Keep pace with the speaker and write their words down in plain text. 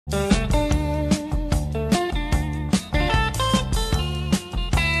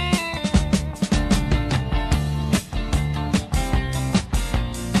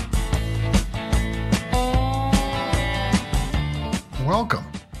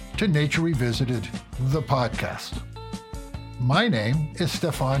to Nature Revisited, the podcast. My name is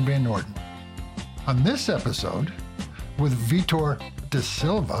Stefan Van Norden. On this episode, with Vitor da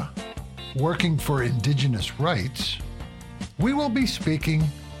Silva, working for Indigenous Rights, we will be speaking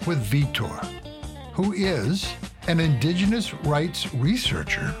with Vitor, who is an Indigenous rights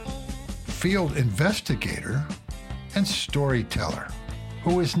researcher, field investigator, and storyteller,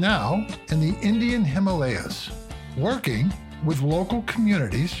 who is now in the Indian Himalayas, working with local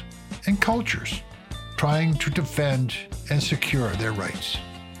communities and cultures, trying to defend and secure their rights.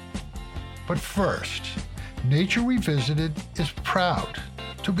 But first, Nature Revisited is proud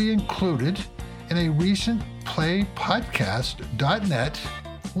to be included in a recent PlayPodcast.net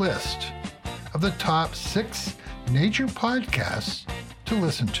list of the top 6 nature podcasts to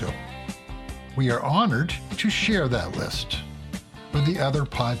listen to. We are honored to share that list with the other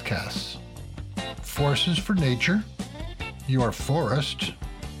podcasts: Forces for Nature, Your Forest,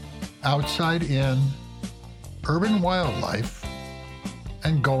 Outside In, Urban Wildlife,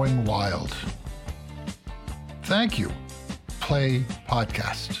 and Going Wild. Thank you, Play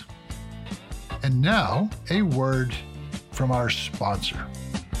Podcast. And now, a word from our sponsor.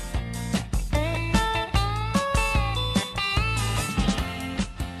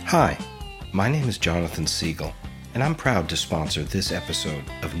 Hi, my name is Jonathan Siegel, and I'm proud to sponsor this episode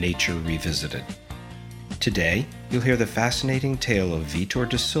of Nature Revisited. Today, you'll hear the fascinating tale of Vitor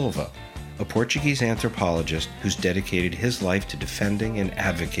da Silva, a Portuguese anthropologist who's dedicated his life to defending and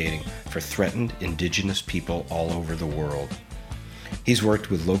advocating for threatened indigenous people all over the world. He's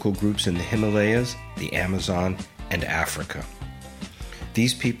worked with local groups in the Himalayas, the Amazon, and Africa.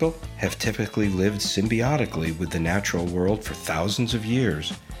 These people have typically lived symbiotically with the natural world for thousands of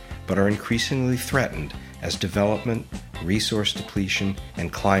years, but are increasingly threatened as development, resource depletion,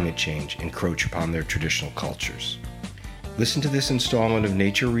 and climate change encroach upon their traditional cultures. Listen to this installment of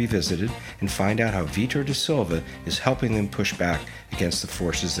Nature Revisited and find out how Vitor da Silva is helping them push back against the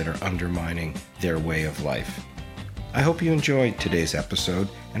forces that are undermining their way of life. I hope you enjoyed today's episode,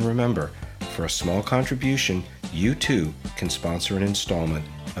 and remember, for a small contribution, you too can sponsor an installment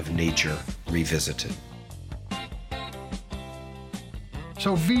of Nature Revisited.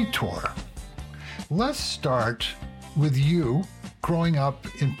 So Vitor, let's start with you growing up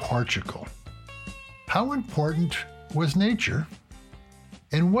in Portugal. How important was nature?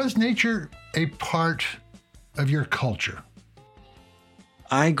 And was nature a part of your culture?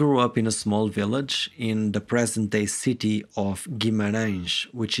 I grew up in a small village in the present-day city of Guimarães,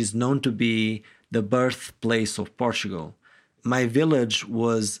 which is known to be the birthplace of Portugal. My village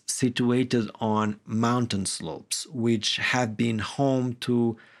was situated on mountain slopes, which have been home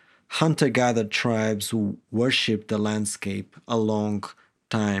to hunter-gatherer tribes who worshipped the landscape a long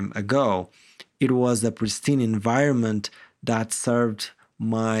time ago. It was a pristine environment that served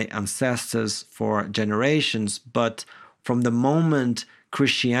my ancestors for generations, but from the moment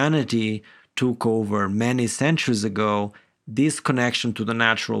Christianity took over many centuries ago, this connection to the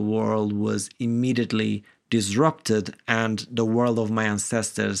natural world was immediately disrupted and the world of my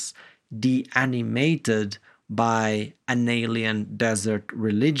ancestors deanimated by an alien desert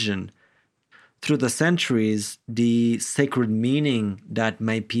religion. Through the centuries, the sacred meaning that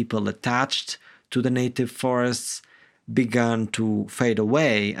my people attached to the native forests began to fade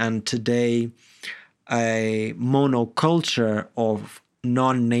away, and today a monoculture of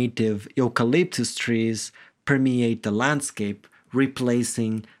non-native eucalyptus trees permeate the landscape,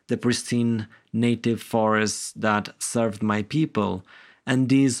 replacing the pristine native forests that served my people, and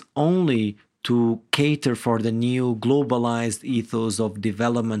this only to cater for the new globalized ethos of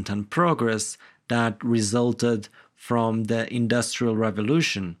development and progress that resulted from the Industrial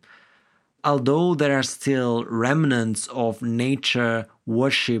Revolution. Although there are still remnants of nature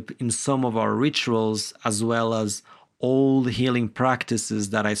worship in some of our rituals, as well as old healing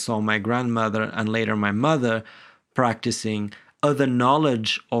practices that I saw my grandmother and later my mother practicing, other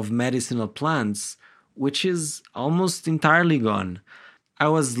knowledge of medicinal plants, which is almost entirely gone. I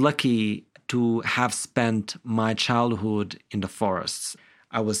was lucky to have spent my childhood in the forests.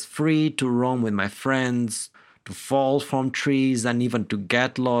 I was free to roam with my friends, to fall from trees, and even to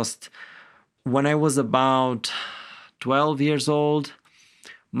get lost. When I was about 12 years old,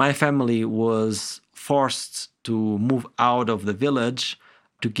 my family was forced to move out of the village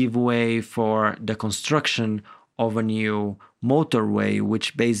to give way for the construction of a new motorway,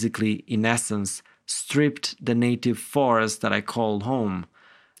 which basically, in essence, stripped the native forest that I called home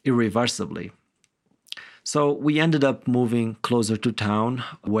irreversibly. So we ended up moving closer to town,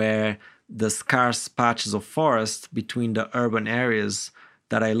 where the scarce patches of forest between the urban areas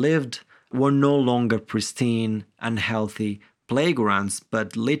that I lived were no longer pristine and healthy playgrounds,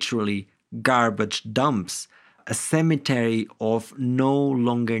 but literally garbage dumps, a cemetery of no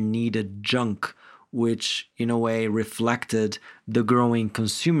longer needed junk, which in a way reflected the growing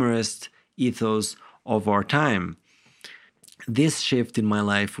consumerist ethos of our time. This shift in my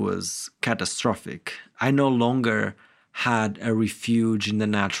life was catastrophic. I no longer had a refuge in the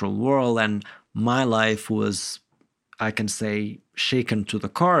natural world, and my life was, I can say, shaken to the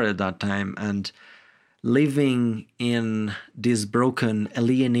core at that time. And living in this broken,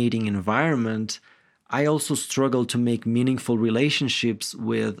 alienating environment, I also struggled to make meaningful relationships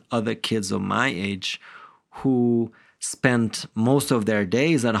with other kids of my age who spent most of their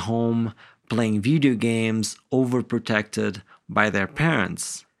days at home playing video games, overprotected by their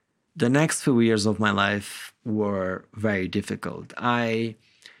parents. The next few years of my life were very difficult. I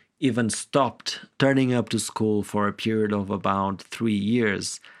even stopped turning up to school for a period of about 3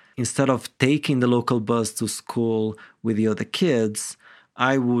 years. Instead of taking the local bus to school with the other kids,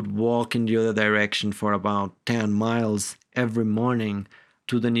 I would walk in the other direction for about 10 miles every morning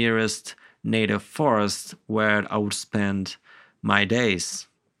to the nearest native forest where I would spend my days.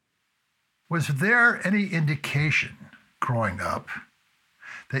 Was there any indication growing up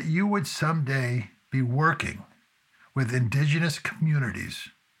that you would someday be working with indigenous communities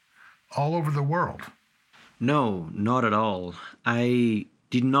all over the world? No, not at all. I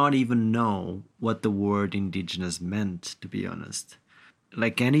did not even know what the word indigenous meant, to be honest.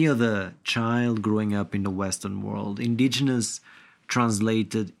 Like any other child growing up in the Western world, indigenous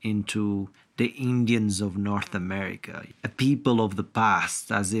translated into the Indians of North America, a people of the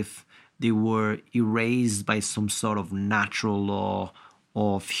past, as if they were erased by some sort of natural law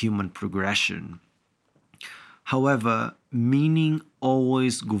of human progression. However, meaning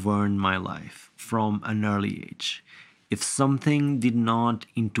always governed my life from an early age. If something did not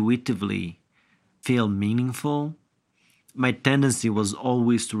intuitively feel meaningful, my tendency was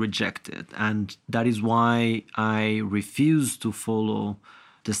always to reject it. And that is why I refused to follow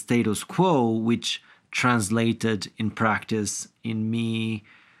the status quo, which translated in practice in me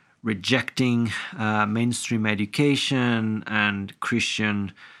rejecting mainstream education and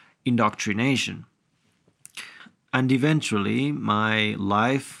Christian indoctrination. And eventually, my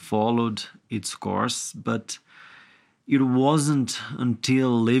life followed its course, but it wasn't until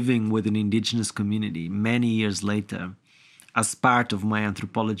living with an indigenous community many years later, as part of my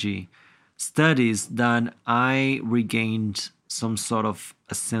anthropology studies, that I regained some sort of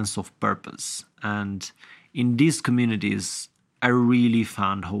a sense of purpose. And in these communities, I really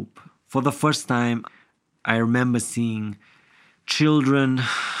found hope. For the first time, I remember seeing children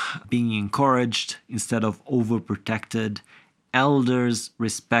being encouraged instead of overprotected, elders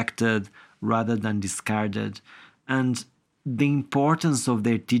respected rather than discarded, and the importance of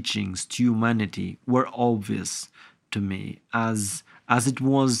their teachings to humanity were obvious to me, as it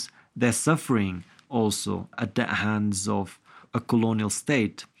was their suffering also at the hands of a colonial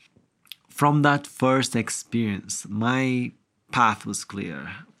state. From that first experience, my path was clear: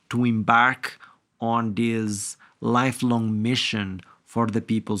 to embark on this lifelong mission for the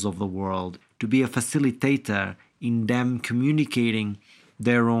peoples of the world, to be a facilitator in them communicating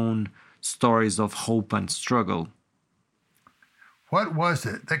their own stories of hope and struggle. What was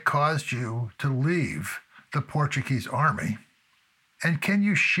it that caused you to leave the Portuguese army? And can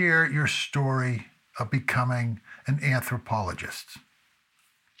you share your story of becoming an anthropologist?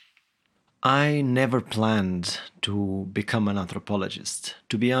 I never planned to become an anthropologist.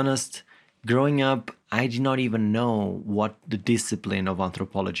 To be honest, growing up, I did not even know what the discipline of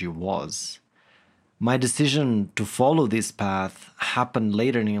anthropology was. My decision to follow this path happened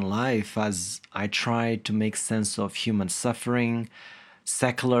later in life as I tried to make sense of human suffering,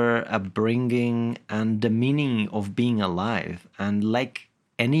 secular upbringing, and the meaning of being alive. And like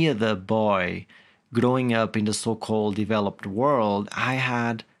any other boy growing up in the so-called developed world, I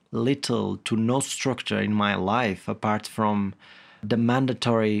had little to no structure in my life apart from the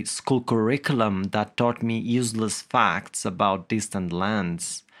mandatory school curriculum that taught me useless facts about distant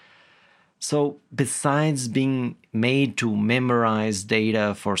lands. So, besides being made to memorize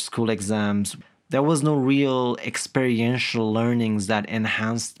data for school exams, there was no real experiential learnings that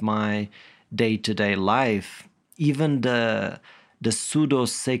enhanced my day-to-day life. Even the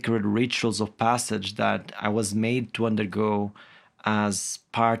pseudo-sacred rituals of passage that I was made to undergo as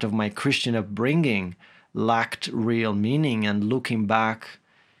part of my Christian upbringing lacked real meaning. And looking back,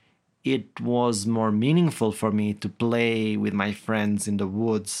 it was more meaningful for me to play with my friends in the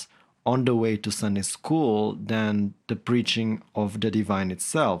woods on the way to Sunday school than the preaching of the divine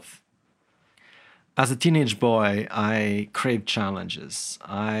itself. As a teenage boy, I craved challenges.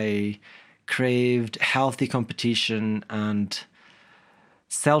 I craved healthy competition and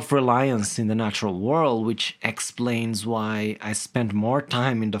self-reliance in the natural world, which explains why I spent more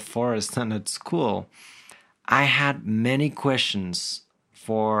time in the forest than at school. I had many questions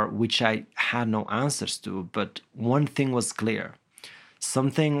for which I had no answers to, but one thing was clear.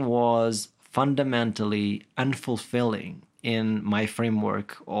 Something was fundamentally unfulfilling in my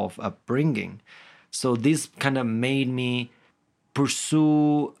framework of upbringing. So this kind of made me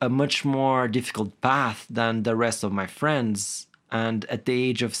pursue a much more difficult path than the rest of my friends. And at the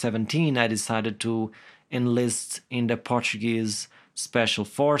age of 17, I decided to enlist in the Portuguese Special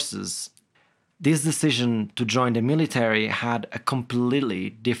Forces. This decision to join the military had a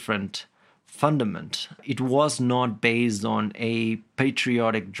completely different fundament. It was not based on a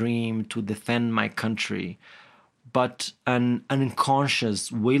patriotic dream to defend my country, but an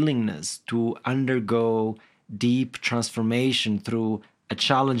unconscious willingness to undergo deep transformation through a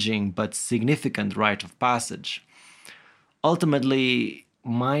challenging but significant rite of passage. Ultimately,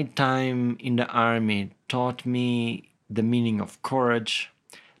 my time in the army taught me the meaning of courage,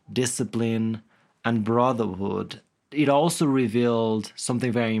 discipline, and brotherhood. It also revealed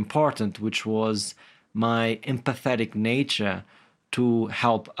something very important, which was my empathetic nature to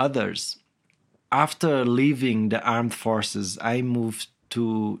help others. After leaving the armed forces, I moved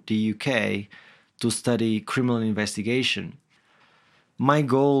to the UK to study criminal investigation. My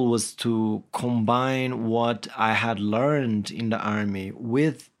goal was to combine what I had learned in the army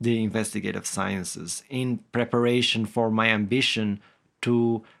with the investigative sciences in preparation for my ambition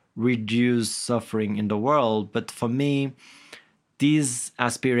to reduce suffering in the world. But for me, this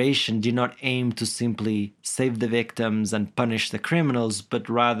aspiration did not aim to simply save the victims and punish the criminals, but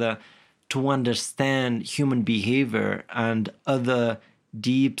rather to understand human behavior and other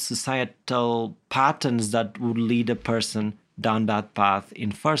deep societal patterns that would lead a person down that path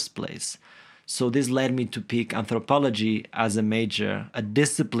in first place. So this led me to pick anthropology as a major, a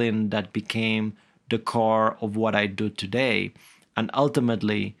discipline that became the core of what I do today. And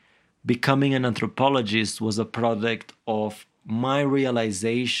ultimately, becoming an anthropologist was a product of my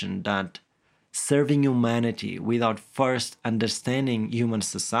realization that serving humanity without first understanding human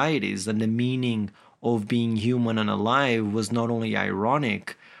societies and the meaning of being human and alive was not only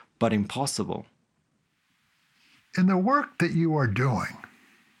ironic, but impossible. In the work that you are doing,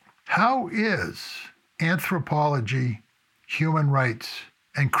 how is anthropology, human rights,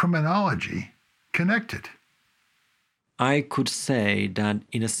 and criminology connected? I could say that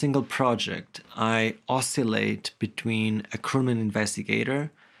in a single project, I oscillate between a criminal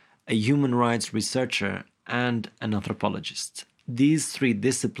investigator, a human rights researcher, and an anthropologist. These three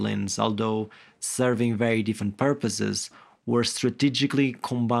disciplines, although serving very different purposes, were strategically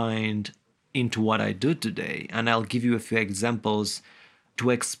combined into what I do today. And I'll give you a few examples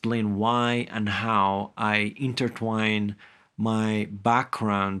to explain why and how I intertwine my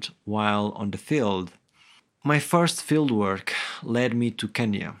background while on the field. My first fieldwork led me to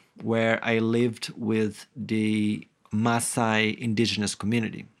Kenya, where I lived with the Maasai indigenous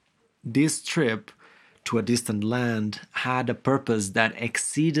community. This trip to a distant land had a purpose that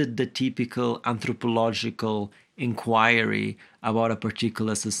exceeded the typical anthropological inquiry about a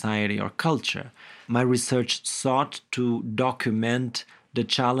particular society or culture. My research sought to document the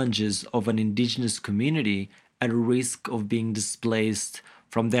challenges of an indigenous community at risk of being displaced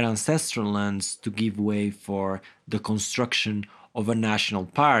from their ancestral lands to give way for the construction of a national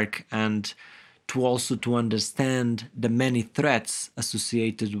park, and to understand the many threats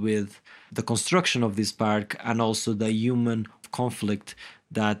associated with the construction of this park and also the human conflict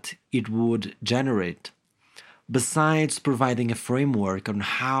that it would generate. Besides providing a framework on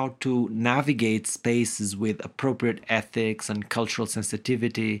how to navigate spaces with appropriate ethics and cultural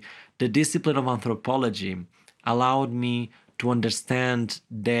sensitivity, the discipline of anthropology allowed me to understand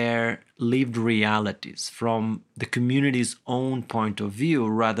their lived realities from the community's own point of view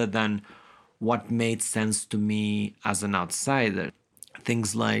rather than what made sense to me as an outsider.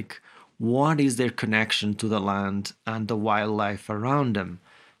 Things like, what is their connection to the land and the wildlife around them?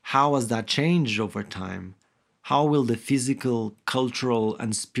 How has that changed over time? How will the physical, cultural,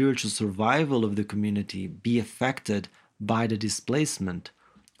 and spiritual survival of the community be affected by the displacement?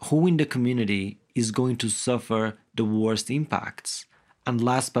 Who in the community is going to suffer the worst impacts? And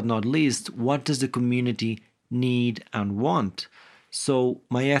last but not least, what does the community need and want? So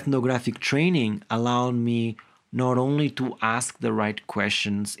my ethnographic training allowed me not only to ask the right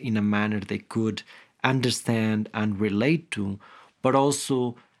questions in a manner they could understand and relate to, but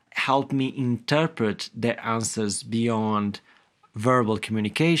also help me interpret their answers beyond verbal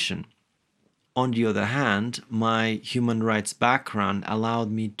communication. On the other hand, my human rights background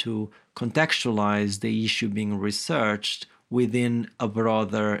allowed me to contextualize the issue being researched within a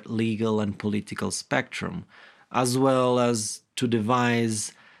broader legal and political spectrum, as well as to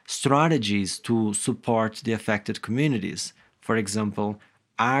devise strategies to support the affected communities. For example,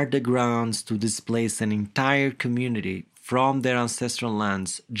 are the grounds to displace an entire community from their ancestral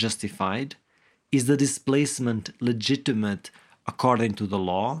lands justified? Is the displacement legitimate according to the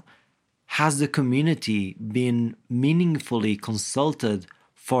law? Has the community been meaningfully consulted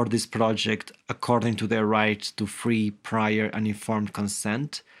for this project according to their right to free, prior, and informed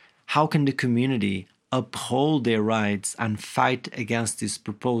consent? How can the community uphold their rights and fight against this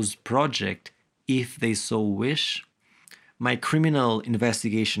proposed project if they so wish? My criminal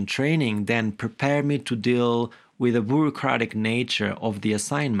investigation training then prepared me to deal with the bureaucratic nature of the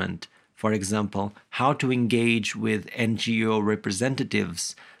assignment. For example, how to engage with NGO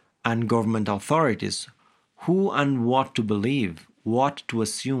representatives and government authorities, who and what to believe, what to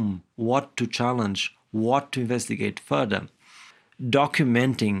assume, what to challenge, what to investigate further.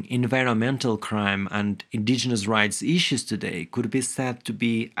 Documenting environmental crime and indigenous rights issues today could be said to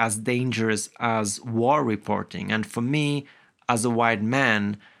be as dangerous as war reporting, and for me, as a white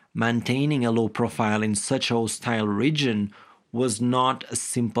man, maintaining a low profile in such a hostile region was not a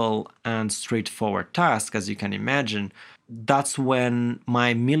simple and straightforward task, as you can imagine. That's when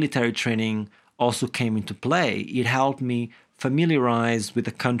my military training also came into play. It helped me familiarize with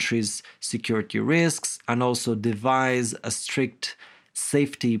the country's security risks and also devise a strict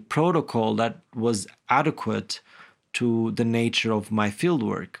safety protocol that was adequate to the nature of my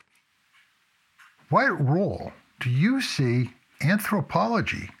fieldwork. What role do you see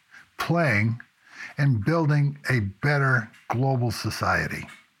anthropology playing in building a better global society?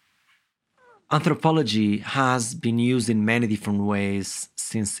 Anthropology has been used in many different ways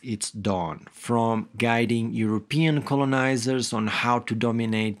since its dawn, from guiding European colonizers on how to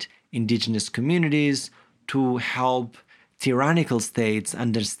dominate indigenous communities to help tyrannical states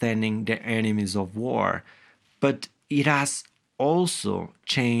understanding their enemies of war. But it has also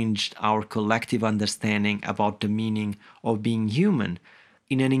changed our collective understanding about the meaning of being human.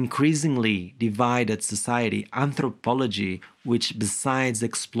 In an increasingly divided society, anthropology, which besides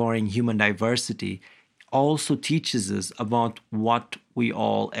exploring human diversity, also teaches us about what we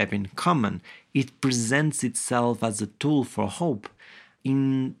all have in common. It presents itself as a tool for hope.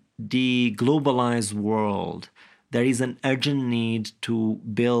 In the globalized world, there is an urgent need to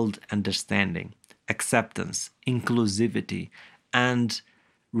build understanding, acceptance, inclusivity, and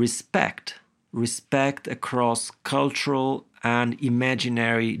respect across cultural and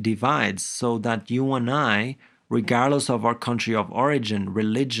imaginary divides, so that you and I, regardless of our country of origin,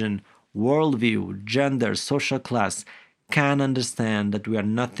 religion, worldview, gender, social class, can understand that we are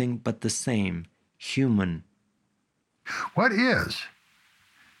nothing but the same, human. What is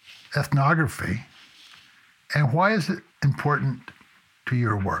ethnography, and why is it important to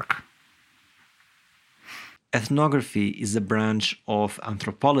your work? Ethnography is a branch of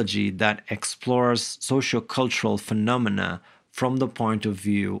anthropology that explores sociocultural phenomena from the point of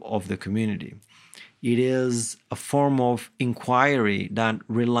view of the community. It is a form of inquiry that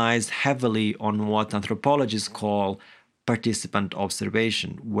relies heavily on what anthropologists call participant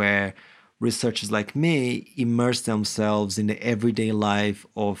observation, where researchers like me immerse themselves in the everyday life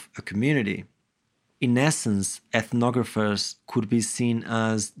of a community. In essence, ethnographers could be seen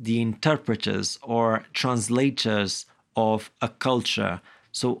as the interpreters or translators of a culture.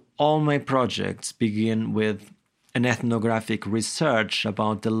 So all my projects begin with an ethnographic research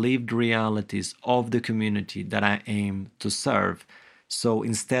about the lived realities of the community that I aim to serve. So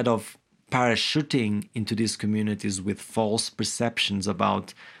instead of parachuting into these communities with false perceptions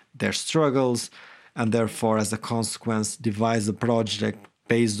about their struggles, and therefore as a consequence devise a project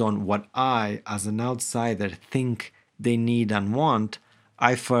based on what I, as an outsider, think they need and want,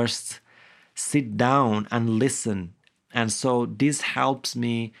 I first sit down and listen. And so this helps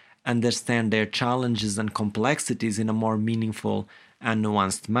me understand their challenges and complexities in a more meaningful and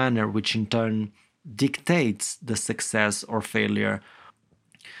nuanced manner, which in turn dictates the success or failure.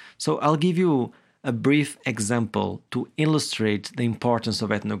 So I'll give you a brief example to illustrate the importance of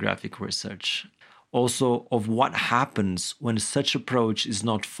ethnographic research. Also of what happens when such approach is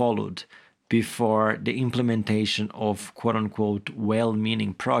not followed before the implementation of quote-unquote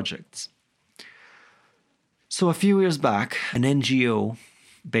well-meaning projects. So a few years back, an NGO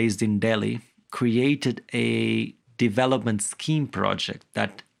based in Delhi created a development scheme project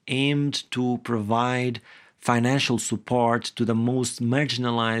that aimed to provide financial support to the most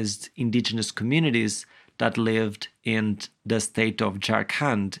marginalized indigenous communities that lived in the state of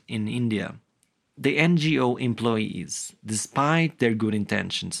Jharkhand in India. The NGO employees, despite their good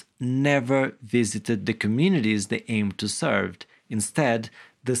intentions, never visited the communities they aimed to serve. Instead,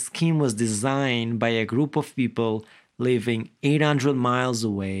 the scheme was designed by a group of people living 800 miles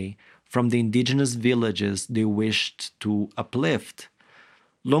away from the indigenous villages they wished to uplift.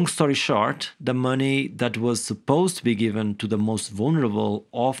 Long story short, the money that was supposed to be given to the most vulnerable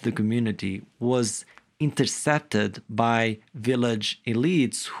of the community was intercepted by village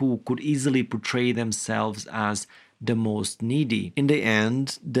elites who could easily portray themselves as the most needy. In the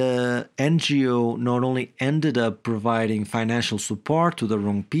end, the NGO not only ended up providing financial support to the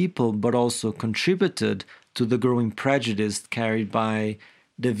wrong people, but also contributed to the growing prejudice carried by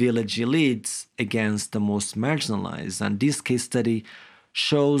the village elites against the most marginalized. And this case study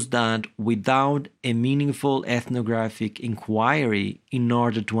shows that without a meaningful ethnographic inquiry in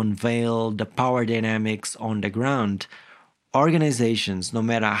order to unveil the power dynamics on the ground, organizations, no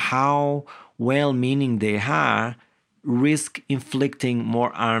matter how well-meaning they are, risk inflicting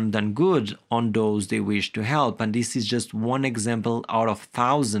more harm than good on those they wish to help. And this is just one example out of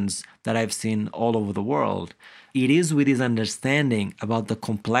thousands that I've seen all over the world. It is with this understanding about the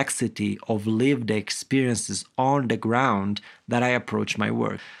complexity of lived experiences on the ground that I approach my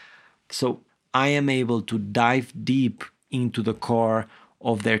work. So I am able to dive deep into the core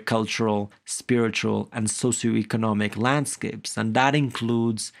of their cultural, spiritual, and socioeconomic landscapes, and that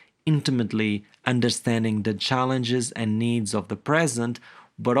includes intimately understanding the challenges and needs of the present,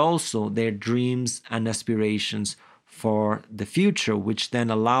 but also their dreams and aspirations for the future, which then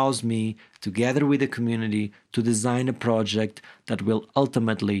allows me, together with the community, to design a project that will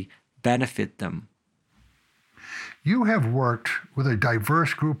ultimately benefit them. You have worked with a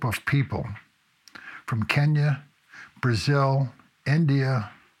diverse group of people from Kenya, Brazil,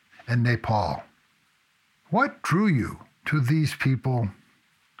 India, and Nepal. What drew you to these people,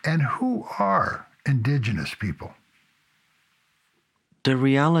 and who are indigenous people? The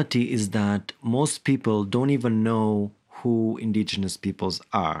reality is that most people don't even know who indigenous peoples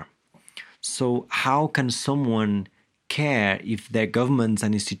are. So how can someone care if their governments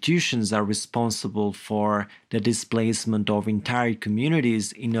and institutions are responsible for the displacement of entire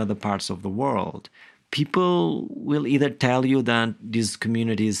communities in other parts of the world? People will either tell you that these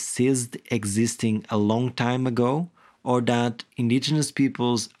communities ceased existing a long time ago, or that indigenous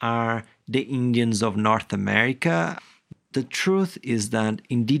peoples are the Indians of North America. The truth is that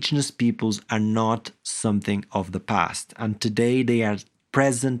indigenous peoples are not something of the past, and today they are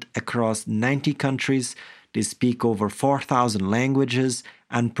present across 90 countries. They speak over 4,000 languages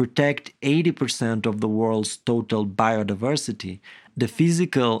and protect 80% of the world's total biodiversity. The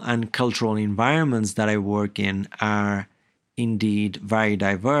physical and cultural environments that I work in are indeed very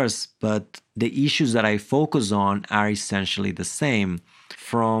diverse, but the issues that I focus on are essentially the same.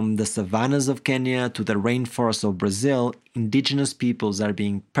 From the savannas of Kenya to the rainforests of Brazil, indigenous peoples are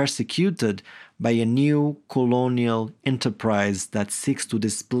being persecuted by a new colonial enterprise that seeks to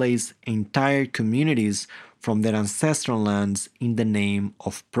displace entire communities from their ancestral lands in the name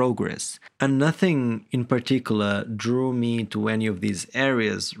of progress. And nothing in particular drew me to any of these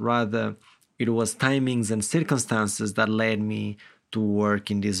areas. Rather, it was timings and circumstances that led me to work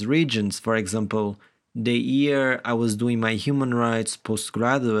in these regions. For example, the year I was doing my human rights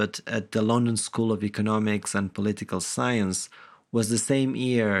postgraduate at the London School of Economics and Political Science was the same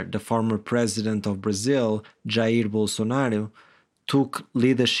year the former president of Brazil, Jair Bolsonaro, took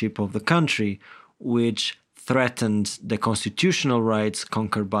leadership of the country, which threatened the constitutional rights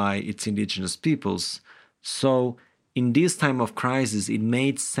conquered by its indigenous peoples. So, in this time of crisis, it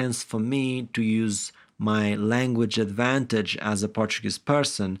made sense for me to use my language advantage as a Portuguese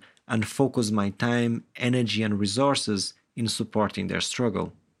person and focus my time, energy, and resources in supporting their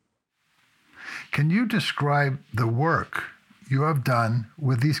struggle. Can you describe the work you have done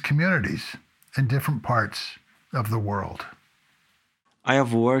with these communities in different parts of the world? I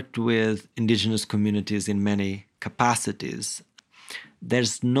have worked with indigenous communities in many capacities.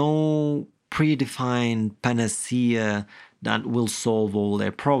 There's no predefined panacea that will solve all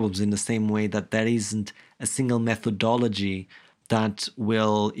their problems, in the same way that there isn't a single methodology that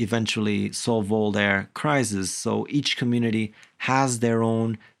will eventually solve all their crises. So each community has their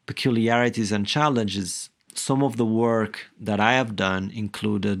own peculiarities and challenges. Some of the work that I have done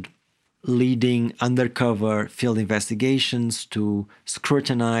included leading undercover field investigations to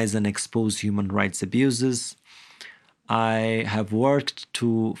scrutinize and expose human rights abuses. I have worked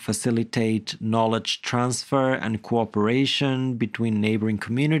to facilitate knowledge transfer and cooperation between neighboring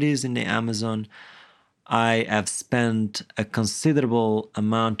communities in the Amazon. I have spent a considerable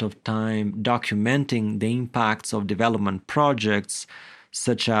amount of time documenting the impacts of development projects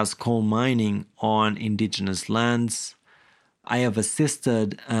such as coal mining on indigenous lands. I have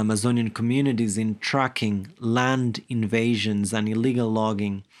assisted Amazonian communities in tracking land invasions and illegal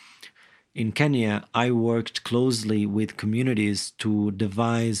logging. In Kenya, I worked closely with communities to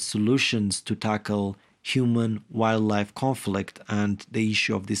devise solutions to tackle human-wildlife conflict and the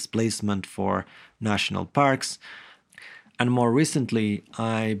issue of displacement for national parks. And more recently,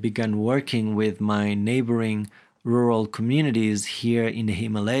 I began working with my neighboring rural communities here in the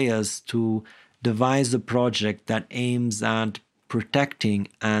Himalayas to devise a project that aims at protecting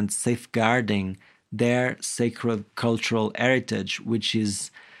and safeguarding their sacred cultural heritage, which is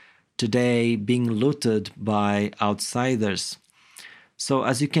today being looted by outsiders. So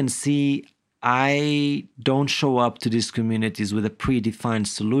as you can see, I don't show up to these communities with a predefined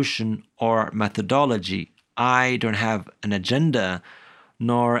solution or methodology. I don't have an agenda,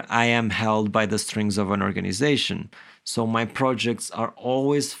 nor I am held by the strings of an organization. So my projects are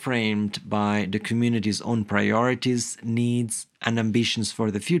always framed by the community's own priorities, needs, and ambitions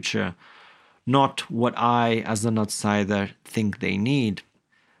for the future, not what I, as an outsider, think they need.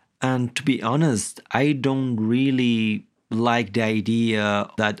 And to be honest, I don't really like the idea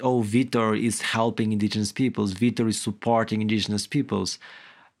that, Vitor is helping indigenous peoples, Vitor is supporting indigenous peoples,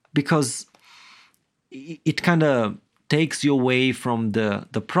 because it kind of takes you away from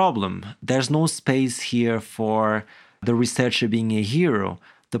the problem. There's no space here for the researcher being a hero.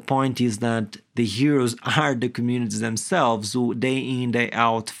 The point is that the heroes are the communities themselves who day in, day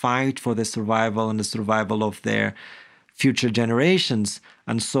out fight for the survival and the survival of their future generations.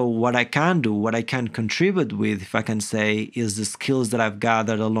 And so what I can do, what I can contribute with, if I can say, is the skills that I've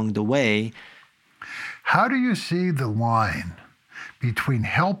gathered along the way. How do you see the line between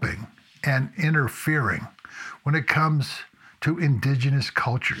helping and interfering when it comes to indigenous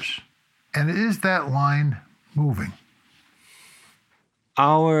cultures? And is that line moving?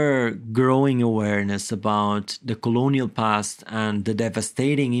 Our growing awareness about the colonial past and the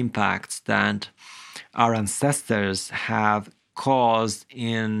devastating impacts that our ancestors have caused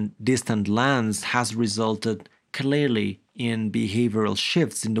in distant lands has resulted clearly in behavioral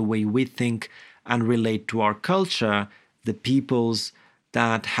shifts in the way we think and relate to our culture, the peoples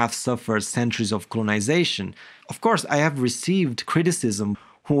that have suffered centuries of colonization. Of course, I have received criticism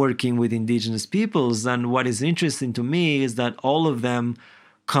working with indigenous peoples, and what is interesting to me is that all of them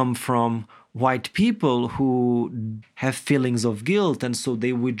come from white people who have feelings of guilt, and so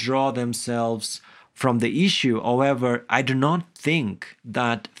they withdraw themselves from the issue. However, I do not think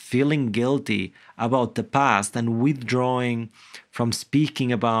that feeling guilty about the past and withdrawing from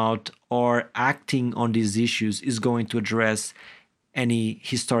speaking about or acting on these issues is going to address any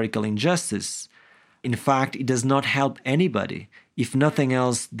historical injustice. In fact, it does not help anybody. If nothing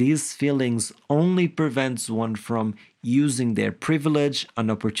else, these feelings only prevents one from using their privilege and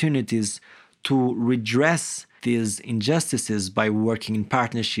opportunities to redress these injustices by working in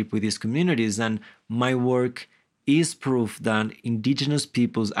partnership with these communities. And my work is proof that indigenous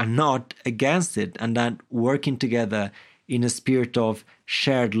peoples are not against it, and that working together in a spirit of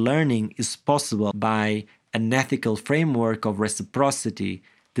shared learning is possible by an ethical framework of reciprocity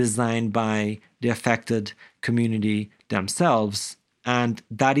designed by the affected community themselves. And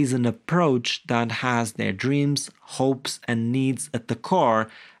that is an approach that has their dreams, hopes, and needs at the core.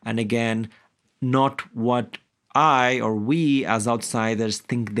 And again, not what I or we as outsiders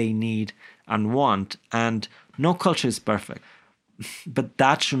think they need and want. And no culture is perfect, but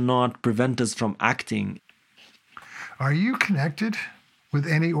that should not prevent us from acting. Are you connected with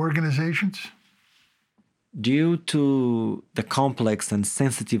any organizations? Due to the complex and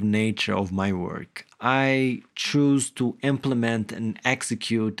sensitive nature of my work, I choose to implement and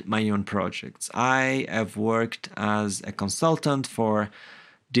execute my own projects. I have worked as a consultant for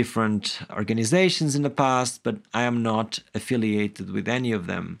different organizations in the past, but I am not affiliated with any of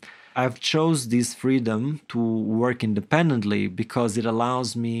them. I've chose this freedom to work independently because it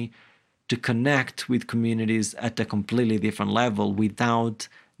allows me to connect with communities at a completely different level without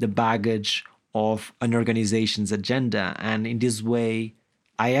the baggage of an organization's agenda. And in this way,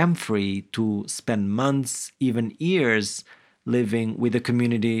 I am free to spend months, even years, living with the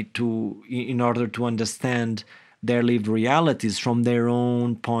community in order to understand their lived realities from their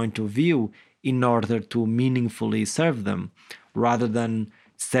own point of view in order to meaningfully serve them, rather than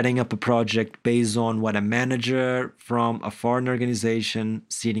setting up a project based on what a manager from a foreign organization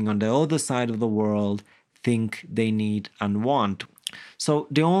sitting on the other side of the world think they need and want. So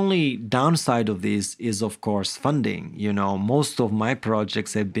the only downside of this is, of course, funding. Most of my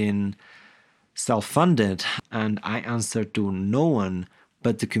projects have been self-funded, and I answer to no one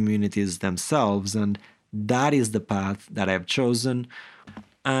but the communities themselves. And That is the path that I've chosen.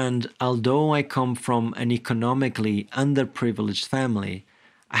 And although I come from an economically underprivileged family,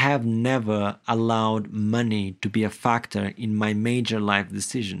 I have never allowed money to be a factor in my major life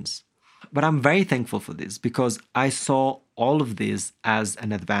decisions. But I'm very thankful for this because I saw all of this as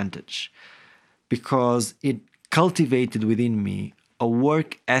an advantage, because it cultivated within me a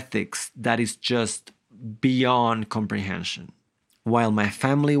work ethics that is just beyond comprehension. While my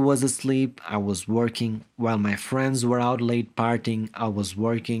family was asleep, I was working. While my friends were out late partying, I was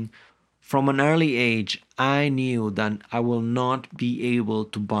working. From an early age, I knew that I will not be able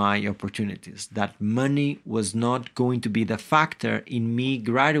to buy opportunities, that money was not going to be the factor in me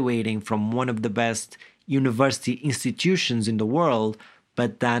graduating from one of the best university institutions in the world,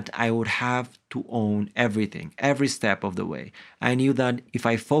 but that I would have to own everything, every step of the way. I knew that if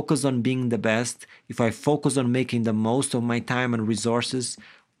I focus on being the best, if I focus on making the most of my time and resources,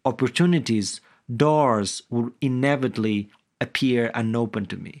 opportunities, doors would inevitably appear and open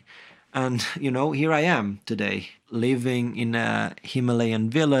to me. And, here I am today, living in a Himalayan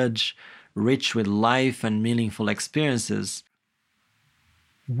village, rich with life and meaningful experiences.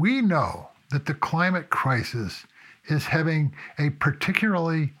 We know that the climate crisis is having a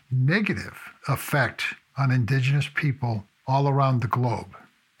particularly negative effect on Indigenous people all around the globe,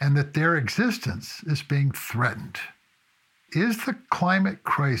 and that their existence is being threatened. Is the climate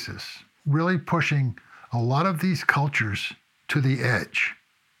crisis really pushing a lot of these cultures to the edge,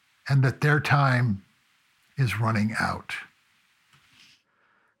 and that their time is running out?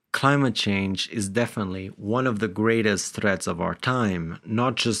 Climate change is definitely one of the greatest threats of our time,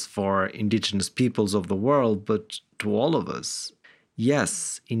 not just for Indigenous peoples of the world, but to all of us.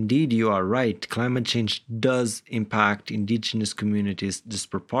 Yes, indeed, you are right. Climate change does impact Indigenous communities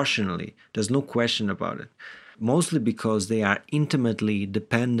disproportionately. There's no question about it. Mostly because they are intimately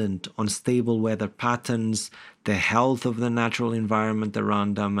dependent on stable weather patterns, the health of the natural environment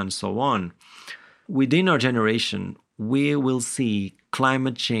around them, and so on. Within our generation, we will see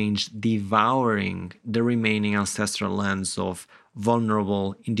climate change devouring the remaining ancestral lands of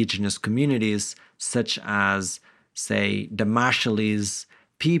vulnerable Indigenous communities, such as, say, the Marshallese,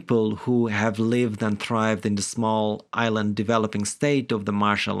 people who have lived and thrived in the small island developing state of the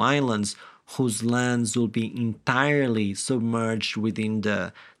Marshall Islands, whose lands will be entirely submerged within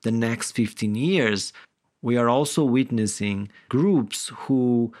the next 15 years. We are also witnessing groups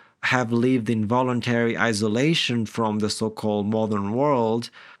who have lived in voluntary isolation from the so-called modern world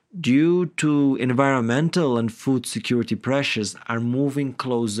due to environmental and food security pressures are moving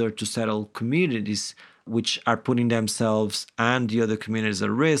closer to settled communities, which are putting themselves and the other communities at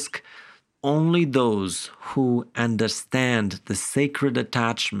risk. Only those who understand the sacred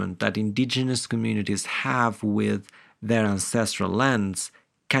attachment that Indigenous communities have with their ancestral lands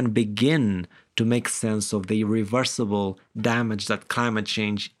can begin to make sense of the irreversible damage that climate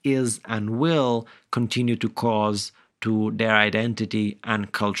change is and will continue to cause to their identity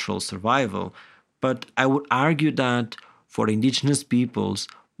and cultural survival. But I would argue that for Indigenous peoples,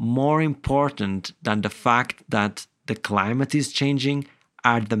 more important than the fact that the climate is changing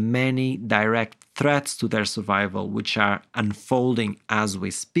are the many direct threats to their survival which are unfolding as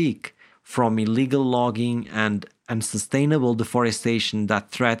we speak, from illegal logging and unsustainable deforestation that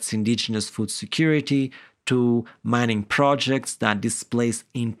threats Indigenous food security, to mining projects that displace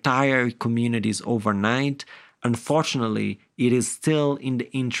entire communities overnight. Unfortunately, it is still in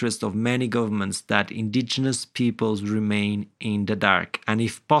the interest of many governments that Indigenous peoples remain in the dark, and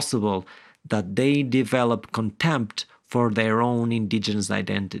if possible, that they develop contempt for their own Indigenous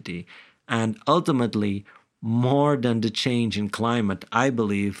identity. And ultimately, more than the change in climate, I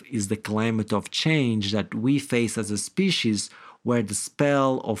believe, is the climate of change that we face as a species, where the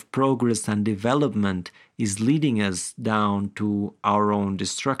spell of progress and development is leading us down to our own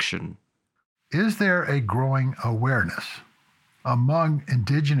destruction. Is there a growing awareness among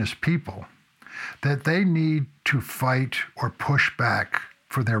Indigenous people that they need to fight or push back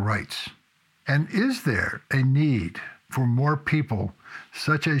for their rights? And is there a need for more people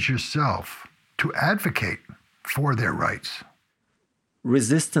such as yourself to advocate for their rights?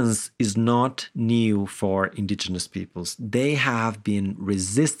 Resistance is not new for Indigenous peoples. They have been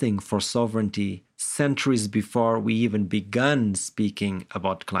resisting for sovereignty centuries before we even begun speaking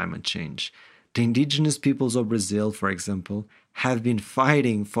about climate change. The Indigenous peoples of Brazil, for example, have been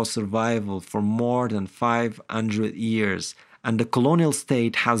fighting for survival for more than 500 years, and the colonial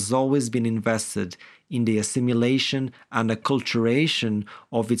state has always been invested in the assimilation and acculturation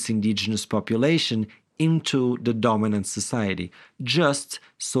of its indigenous population into the dominant society, just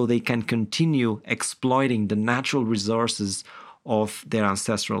so they can continue exploiting the natural resources of their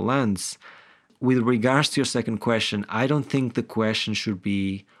ancestral lands. with regards to your second question, I don't think the question should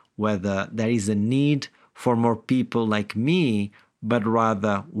be whether there is a need for more people like me, but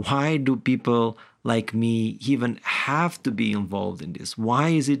rather, why do people like me even have to be involved in this? Why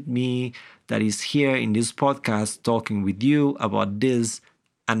is it me that is here in this podcast talking with you about this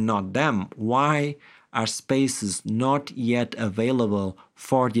and not them? Why are spaces not yet available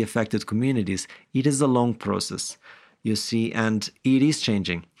for the affected communities? It is a long process, you see, and it is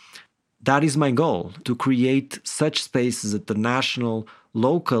changing. That is my goal, to create such spaces at the national,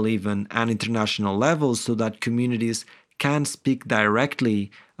 local even, and international levels so that communities can speak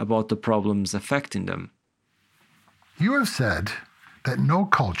directly about the problems affecting them. You have said that no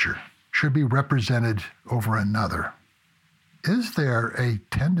culture should be represented over another. Is there a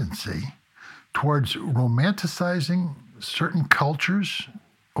tendency towards romanticizing certain cultures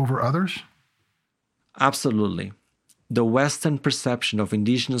over others? Absolutely. The Western perception of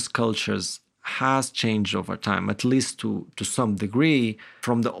indigenous cultures has changed over time, at least to some degree,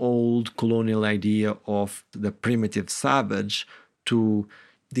 from the old colonial idea of the primitive savage to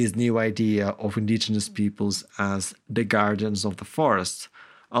this new idea of indigenous peoples as the guardians of the forest,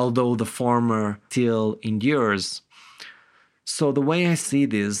 although the former still endures. So the way I see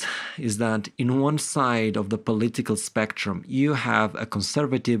this is that in one side of the political spectrum, you have a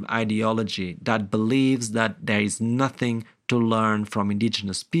conservative ideology that believes that there is nothing to learn from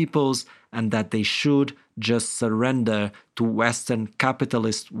indigenous peoples and that they should just surrender to Western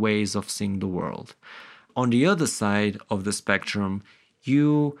capitalist ways of seeing the world. On the other side of the spectrum,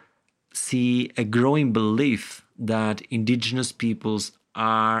 you see a growing belief that indigenous peoples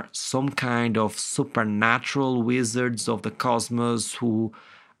are some kind of supernatural wizards of the cosmos who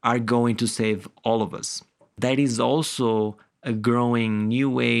are going to save all of us. There is also a growing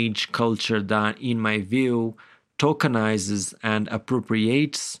New Age culture that, in my view, tokenizes and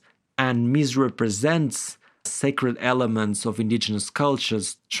appropriates and misrepresents sacred elements of indigenous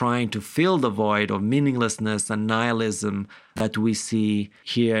cultures, trying to fill the void of meaninglessness and nihilism that we see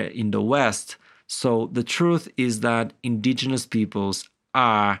here in the West. So the truth is that indigenous peoples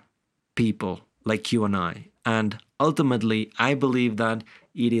are people like you and I. And ultimately, I believe that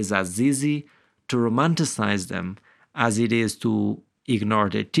it is as easy to romanticize them as it is to ignore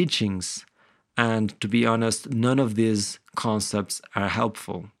their teachings. And to be honest, none of these concepts are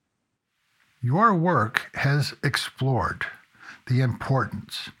helpful. Your work has explored the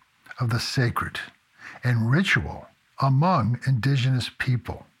importance of the sacred and ritual among indigenous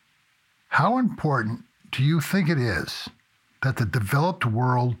people. How important do you think it is that the developed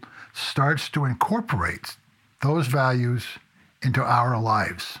world starts to incorporate those values into our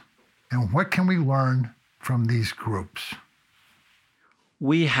lives? And what can we learn from these groups?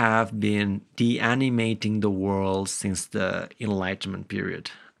 We have been deanimating the world since the Enlightenment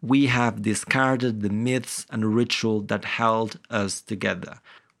period. We have discarded the myths and ritual that held us together.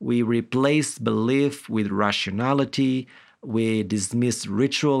 We replaced belief with rationality. We dismissed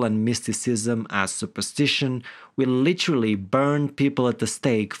ritual and mysticism as superstition. We literally burned people at the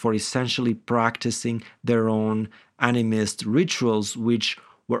stake for essentially practicing their own animist rituals, which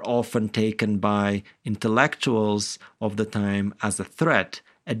were often taken by intellectuals of the time as a threat,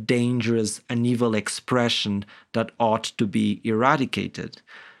 a dangerous and evil expression that ought to be eradicated.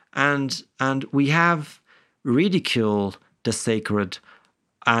 And we have ridiculed the sacred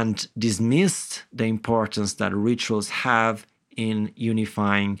and dismissed the importance that rituals have in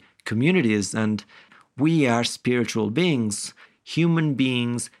unifying communities. And we are spiritual beings. Human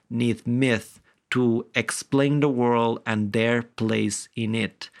beings need myth to explain the world and their place in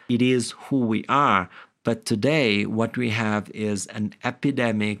it. It is who we are. But today, what we have is an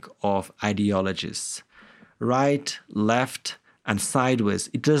epidemic of ideologies. Right, left, and sideways.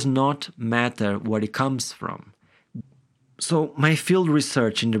 It does not matter where it comes from. So my field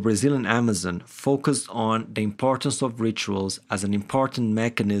research in the Brazilian Amazon focused on the importance of rituals as an important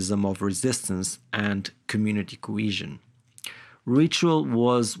mechanism of resistance and community cohesion. Ritual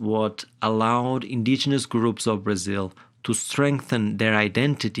was what allowed indigenous groups of Brazil to strengthen their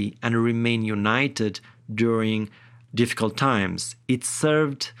identity and remain united during difficult times. It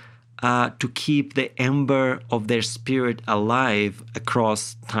served to keep the ember of their spirit alive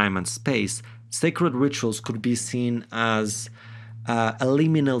across time and space. Sacred rituals could be seen as a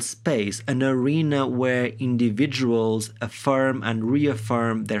liminal space, an arena where individuals affirm and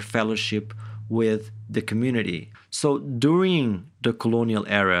reaffirm their fellowship with the community. So during the colonial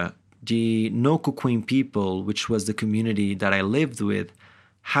era, the Nokuquim people, which was the community that I lived with,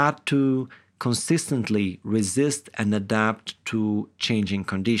 had to consistently resist and adapt to changing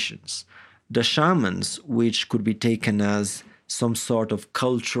conditions. The shamans, which could be taken as some sort of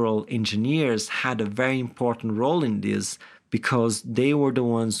cultural engineers had a very important role in this, because they were the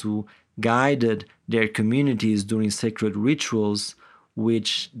ones who guided their communities during sacred rituals,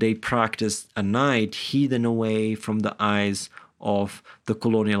 which they practiced at night, hidden away from the eyes of the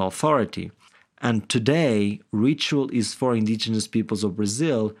colonial authority. And today, ritual is for indigenous peoples of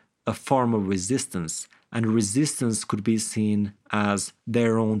Brazil a form of resistance, and resistance could be seen as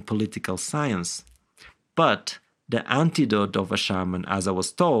their own political science. But the antidote of a shaman, as I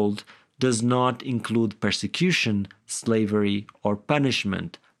was told, does not include persecution, slavery, or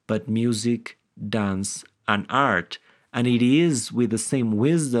punishment, but music, dance, and art. And it is with the same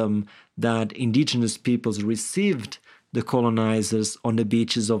wisdom that indigenous peoples received the colonizers on the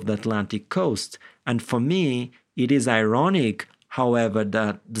beaches of the Atlantic coast. And for me, it is ironic, however,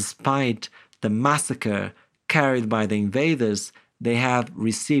 that despite the massacre carried by the invaders, they have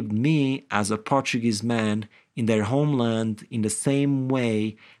received me as a Portuguese man in their homeland in the same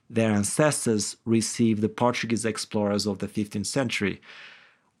way their ancestors received the Portuguese explorers of the 15th century,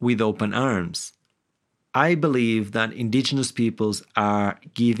 with open arms. I believe that indigenous peoples are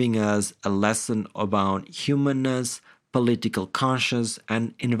giving us a lesson about humanness, political conscience,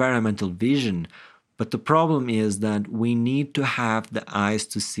 and environmental vision. But the problem is that we need to have the eyes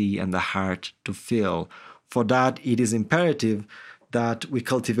to see and the heart to feel. For that, it is imperative that we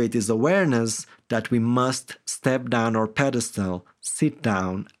cultivate this awareness that we must step down our pedestal, sit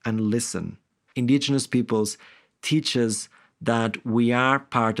down, and listen. Indigenous peoples teach us that we are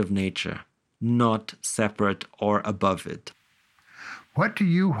part of nature, not separate or above it. What do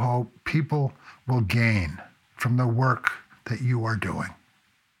you hope people will gain from the work that you are doing?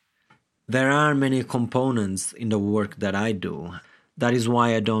 There are many components in the work that I do. That is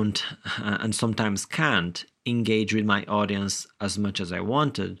why I don't, and sometimes can't, engage with my audience as much as I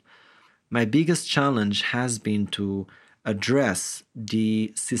wanted. My biggest challenge has been to address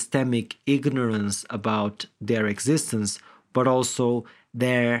the systemic ignorance about their existence, but also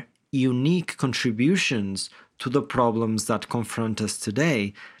their unique contributions to the problems that confront us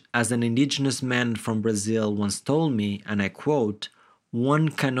today. As an indigenous man from Brazil once told me, and I quote, "One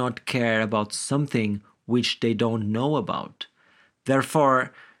cannot care about something which they don't know about."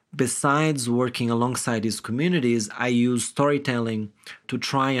 Therefore, besides working alongside these communities, I use storytelling to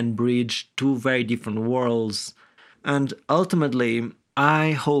try and bridge two very different worlds. And ultimately,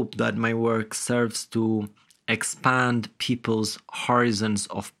 I hope that my work serves to expand people's horizons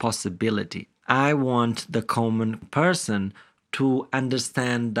of possibility. I want the common person to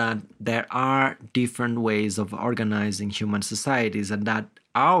understand that there are different ways of organizing human societies, and that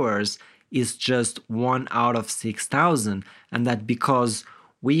ours is just 1 out of 6,000, and that because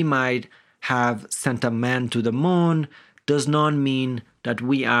we might have sent a man to the moon does not mean that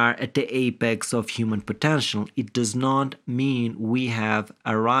we are at the apex of human potential. It does not mean we have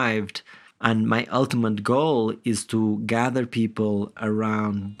arrived. And my ultimate goal is to gather people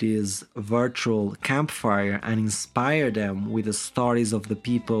around this virtual campfire and inspire them with the stories of the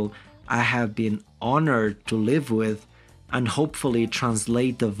people I have been honored to live with, and hopefully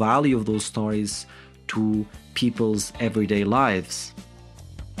translate the value of those stories to people's everyday lives.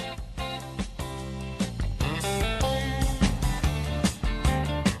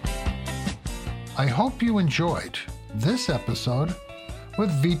 I hope you enjoyed this episode with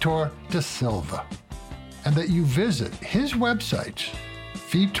Vitor da Silva, and that you visit his website,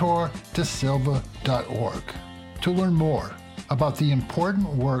 vitordasilva.org, to learn more about the important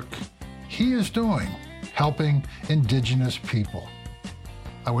work he is doing helping indigenous people.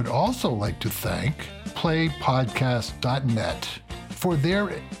 I would also like to thank playpodcast.net for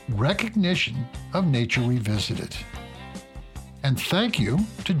their recognition of Nature Revisited. And thank you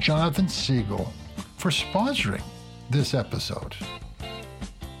to Jonathan Siegel for sponsoring this episode.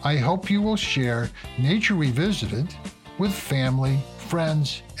 I hope you will share Nature Revisited with family,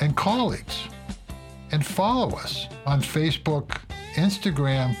 friends, and colleagues. And follow us on Facebook,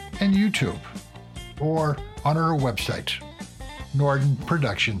 Instagram, and YouTube, or on our website,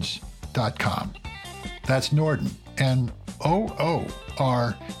 NoordenProductions.com. That's Noorden,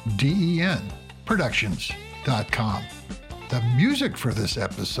 Noorden, Productions.com. The music for this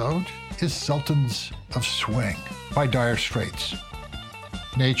episode is Sultans of Swing by Dire Straits.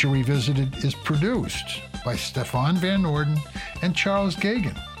 Nature Revisited is produced by Stefan Van Noorden and Charles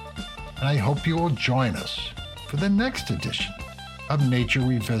Gagan. And I hope you will join us for the next edition of Nature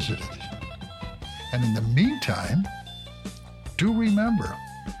Revisited. And in the meantime, do remember,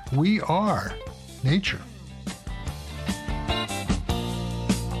 we are nature.